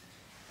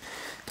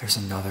 There's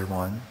another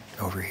one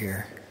over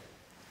here.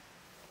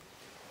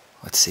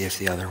 Let's see if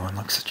the other one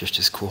looks just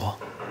as cool.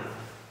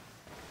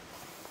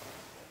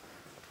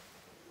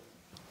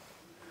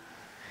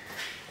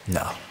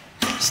 No,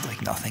 there's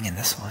like nothing in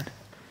this one.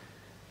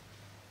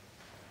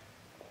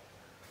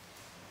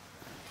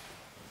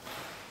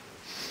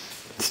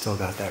 It's still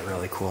got that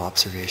really cool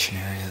observation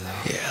area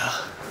though. Yeah.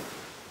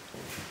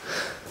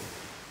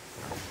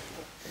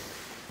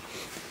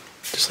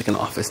 Just like an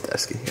office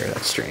desk in here,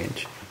 that's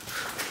strange.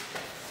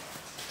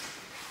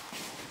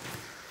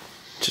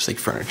 Just like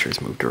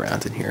furniture's moved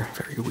around in here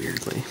very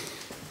weirdly.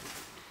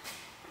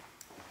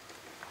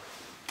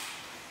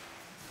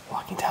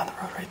 Walking down the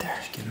road right there.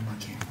 Get him on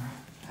camera.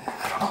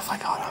 I don't know if I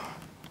got him.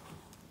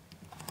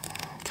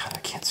 God, I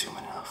can't zoom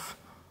enough.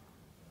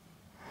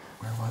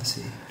 Where was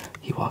he?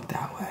 He walked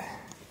that way.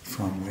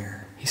 From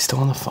where? He's still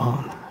on the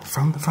phone.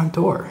 From the front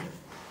door.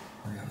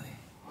 Really?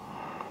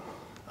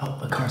 Oh,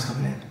 the car's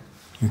coming in.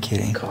 You're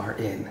kidding? Car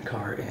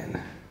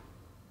in.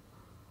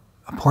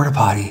 A porta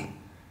potty.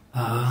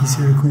 He's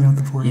here to clean out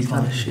the porta potty. He's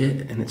got a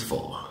shit and it's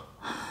full.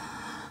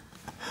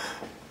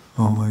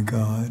 Oh my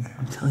god.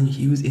 I'm telling you,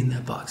 he was in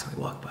that box when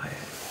we walked by it.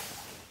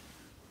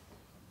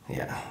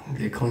 Yeah,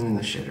 they're cleaning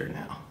the shitter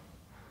now.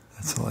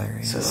 That's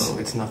hilarious. So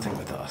it's nothing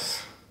with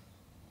us.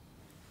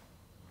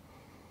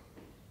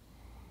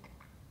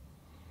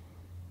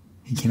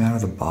 He came out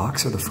of the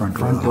box or the front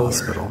door of the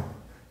hospital?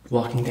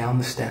 Walking down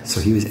the steps.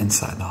 So he was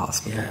inside the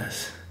hospital?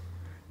 Yes.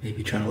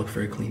 Maybe trying to look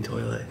for a clean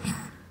toilet.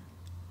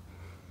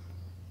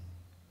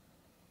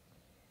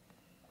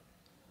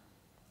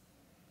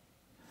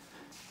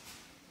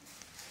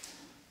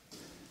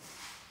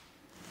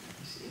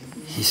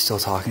 He's still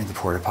talking to the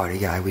porta potty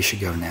guy. We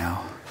should go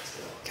now.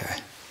 Okay.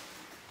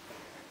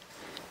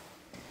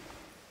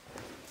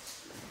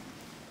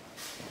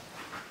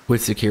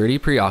 With security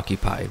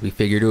preoccupied, we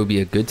figured it would be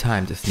a good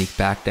time to sneak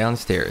back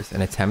downstairs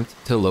and attempt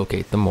to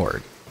locate the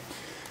morgue.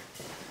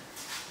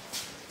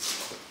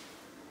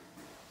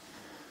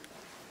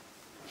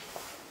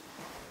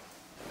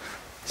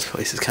 This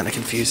place is kind of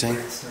confusing.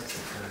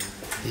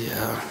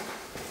 Yeah.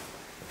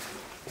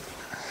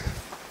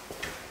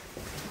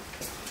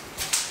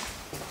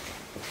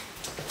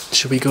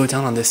 Should we go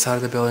down on this side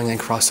of the building and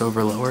cross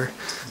over lower?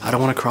 I don't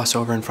want to cross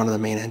over in front of the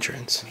main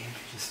entrance.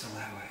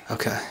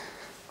 Okay.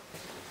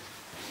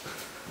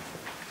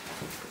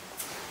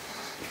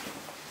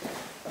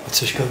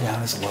 Let's just go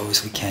down as low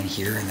as we can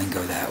here and then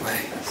go that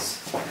way.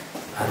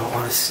 I don't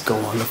want to go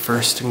on the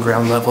first and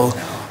ground level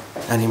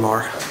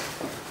anymore.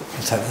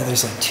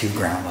 There's like 2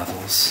 ground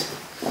levels.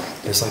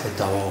 There's like a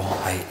double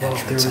height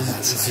entrance on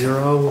that side.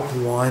 0,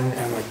 1,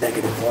 and like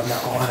 -1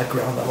 that all had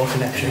ground level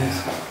connections.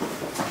 Yeah.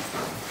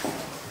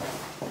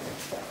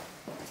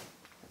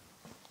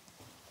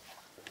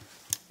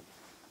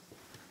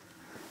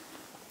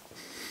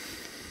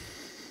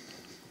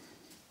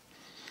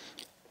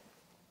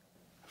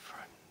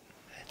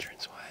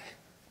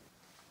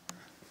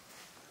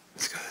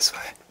 Let's go this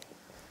way.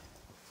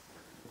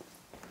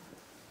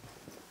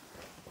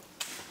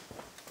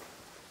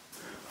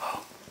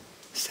 Oh,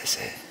 is this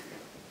it?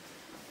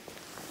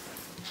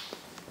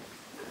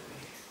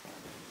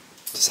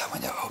 Does that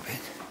window open?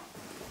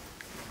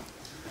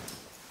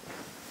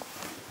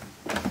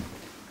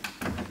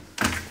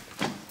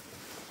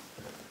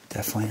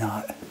 Definitely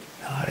not.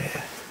 Not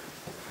it.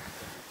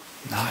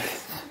 Not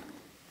it.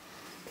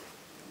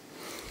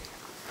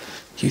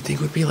 Do you think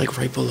it would be like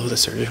right below the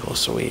surgical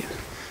suite?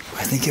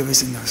 I think it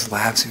was in those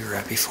labs we were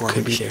at before.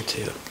 Could be there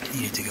too. We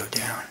needed to go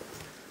down.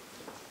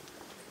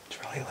 It's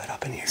really lit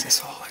up in here. Is this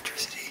all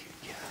electricity?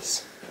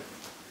 Yes.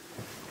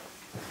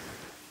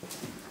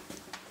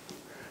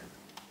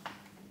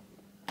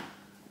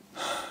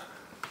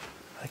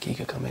 Like he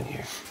could come in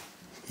here.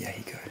 Yeah,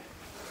 he could.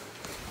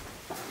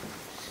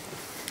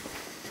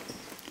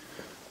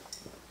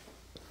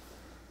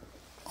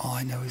 All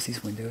I know is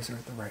these windows are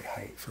at the right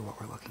height for what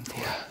we're looking for.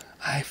 Yeah,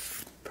 I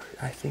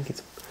think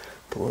it's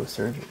below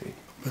surgery.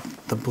 But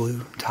the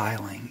blue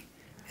tiling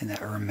and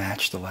that are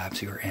match the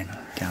labs we were in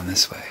down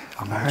this way.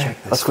 I'm gonna Alright,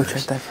 check this let's go first.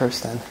 check that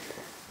first then.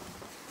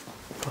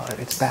 But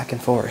it's back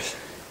and forth.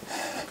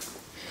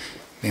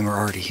 I mean, we're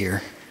already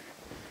here.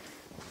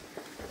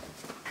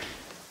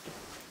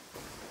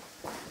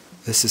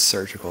 This is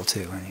surgical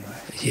too,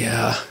 anyway.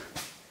 Yeah.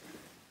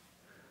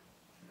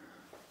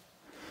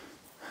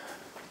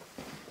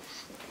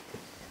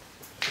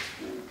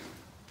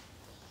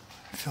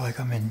 I feel like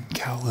I'm in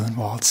Kowloon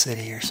Walled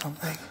City or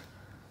something.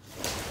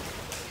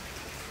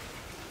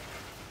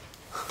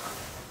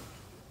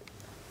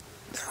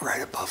 They're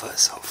right above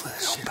us. Hopefully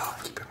they don't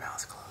bother. Keep your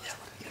mouth closed. Yeah,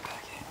 get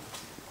back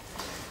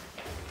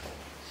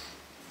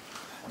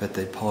in. Bet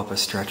they'd pull up a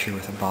stretcher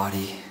with a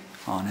body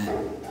on it.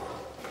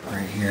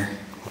 Right here.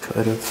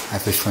 Could have. I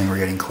have a feeling we're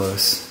getting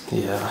close.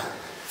 Yeah.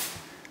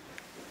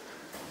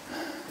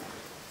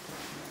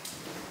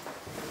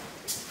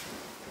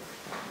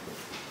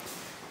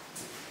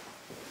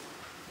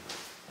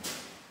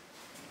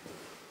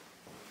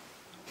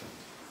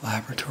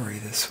 Laboratory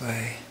this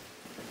way.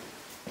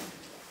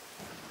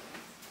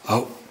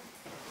 Oh,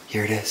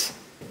 here it is.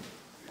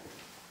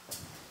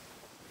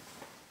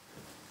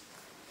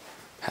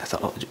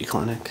 pathology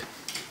clinic.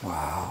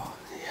 Wow.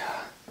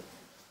 Yeah.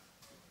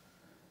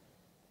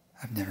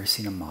 I've never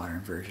seen a modern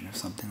version of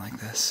something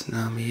like this.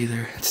 No, me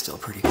either. It's still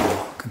pretty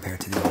cool compared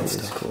to the old It is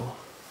stuff. cool.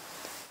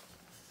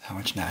 How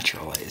much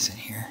natural light is in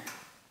here?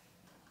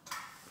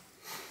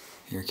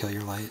 Here, kill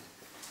your light.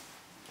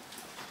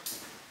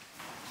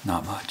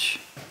 Not much.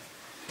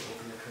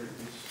 Open the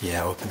curtains.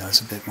 Yeah, open those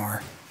a bit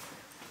more.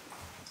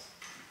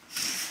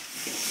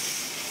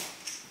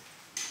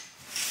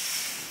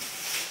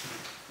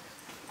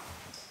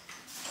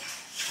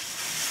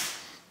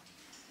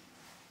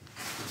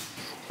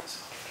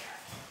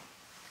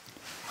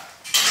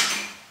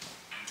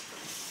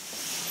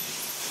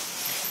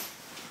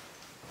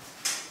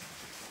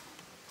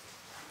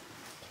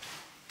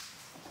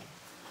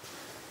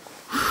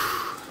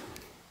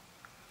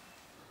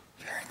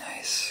 Very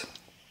nice.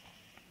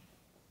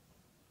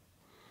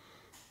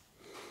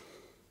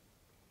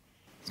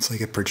 It's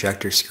like a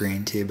projector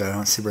screen too, but I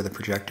don't see where the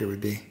projector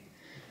would be.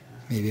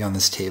 Maybe on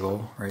this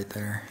table right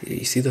there. Yeah,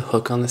 you see the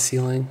hook on the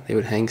ceiling? They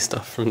would hang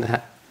stuff from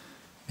that.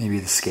 Maybe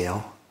the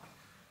scale.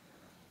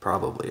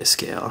 Probably a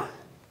scale.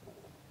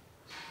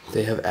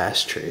 They have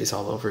ashtrays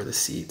all over the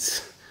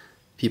seats.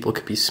 People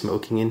could be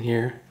smoking in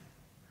here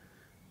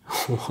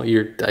while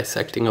you're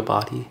dissecting a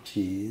body.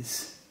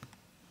 Jeez.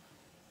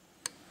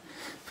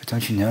 But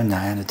don't you know 9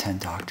 out of 10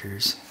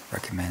 doctors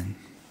recommend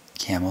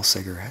Camel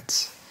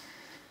cigarettes?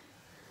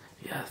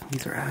 Yeah,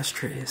 these are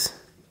ashtrays.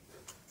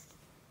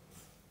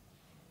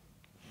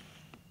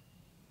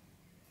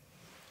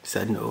 Is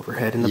that an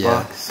overhead in the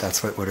box?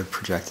 That's what would have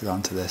projected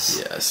onto this.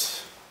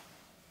 Yes.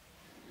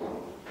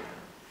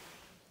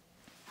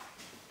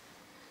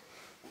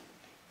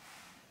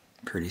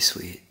 Pretty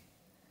sweet.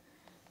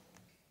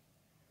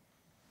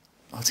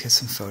 Let's get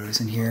some photos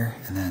in here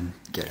and then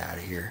get out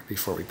of here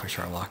before we push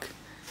our luck.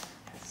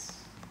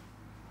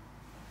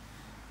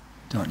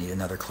 Don't need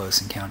another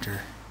close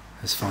encounter,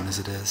 as fun as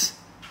it is.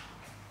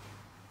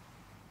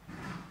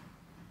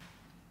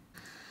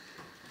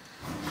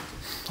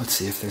 Let's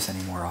see if there's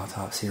any more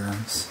autopsy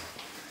rooms.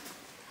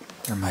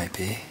 There might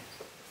be.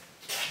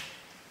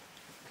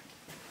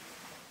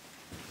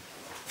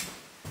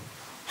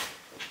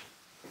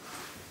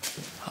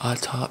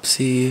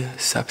 Autopsy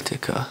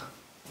septica.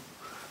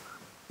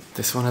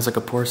 This one has like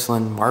a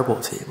porcelain marble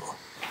table.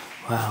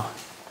 Wow.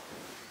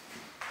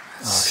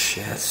 Oh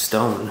shit. That's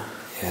stone.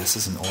 Yeah, this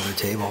is an older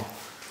table.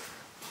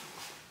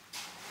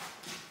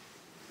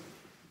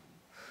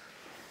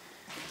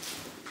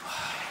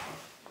 Wow.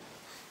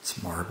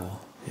 It's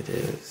marble. It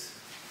is.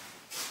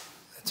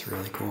 That's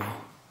really cool.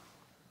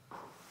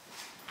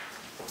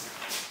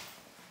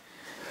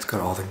 It's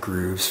got all the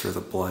grooves for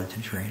the blood to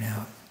drain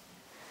out.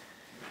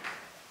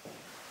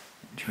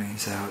 It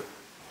drains out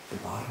the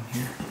bottom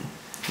here.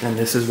 And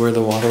this is where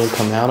the water would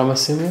come out, I'm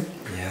assuming?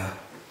 Yeah.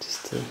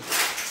 Just to...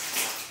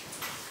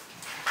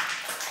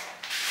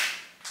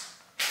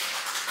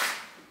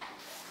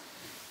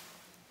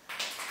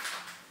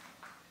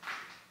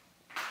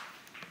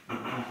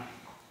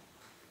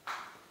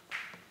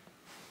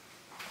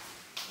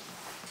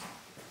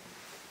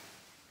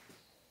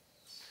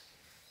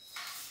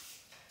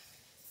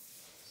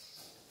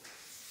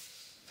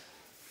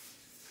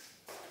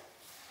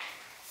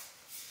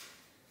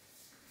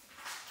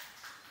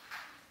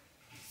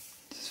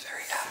 This is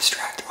very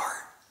abstract art.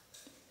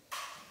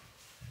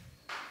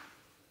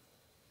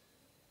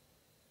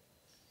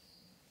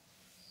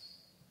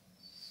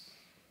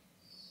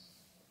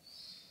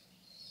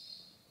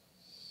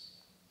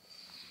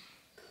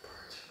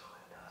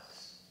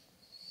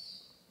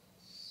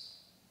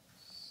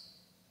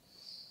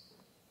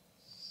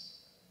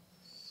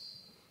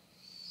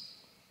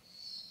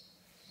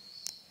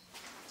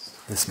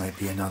 This might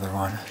be another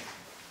one.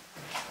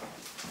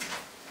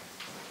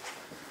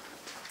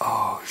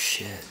 Oh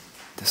shit.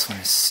 This one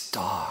is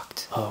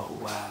stocked. Oh,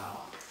 wow.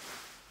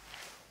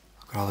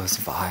 Look at all those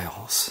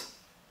vials.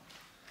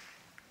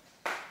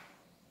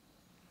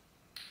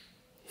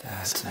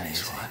 That's a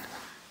nice amazing.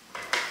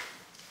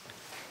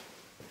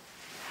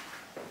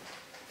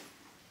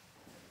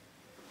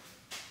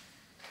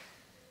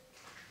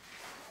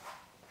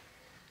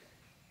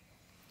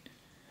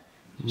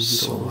 one.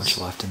 So much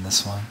left in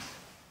this one.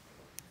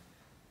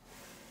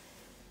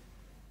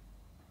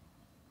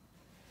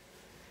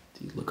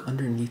 Dude, look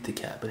underneath the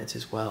cabinets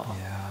as well.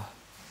 Yeah.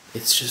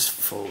 It's just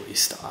fully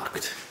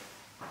stocked.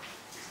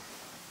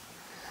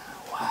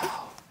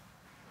 Wow.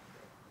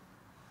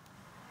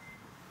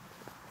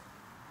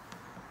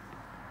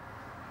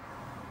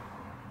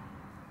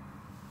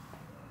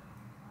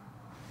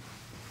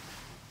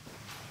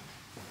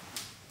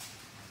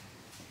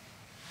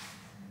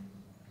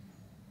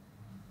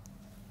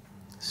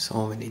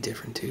 So many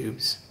different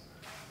tubes.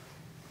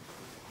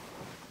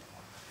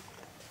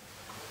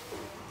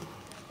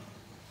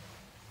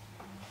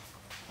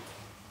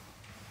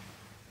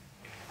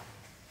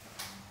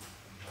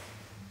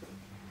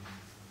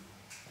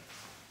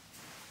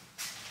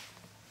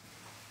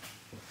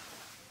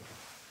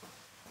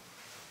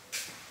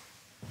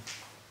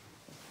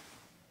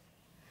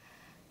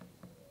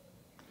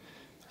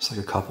 There's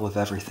like a couple of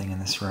everything in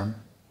this room.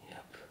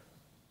 Yep.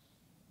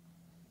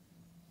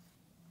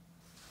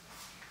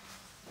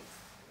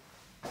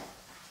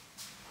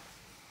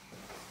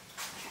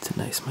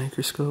 nice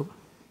microscope.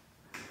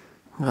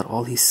 We got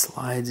all these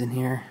slides in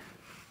here.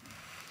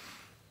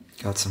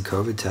 Got some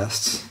COVID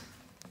tests.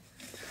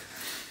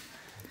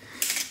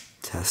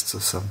 Tests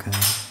of some kind.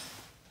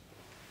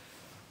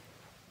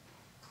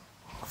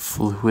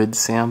 Fluid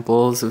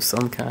samples of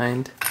some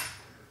kind.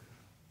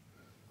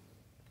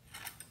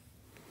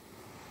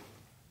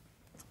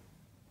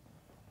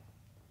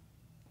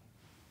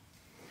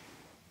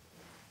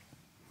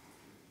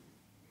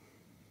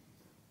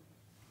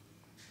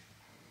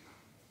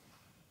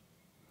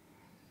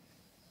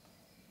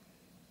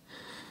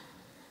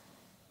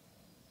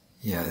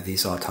 Yeah,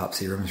 these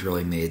autopsy rooms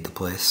really made the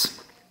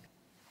place.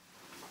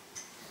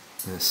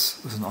 This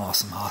was an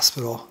awesome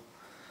hospital.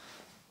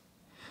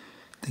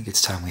 I think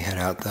it's time we head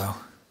out though.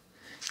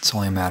 It's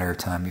only a matter of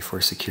time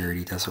before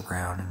security does a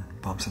round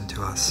and bumps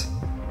into us.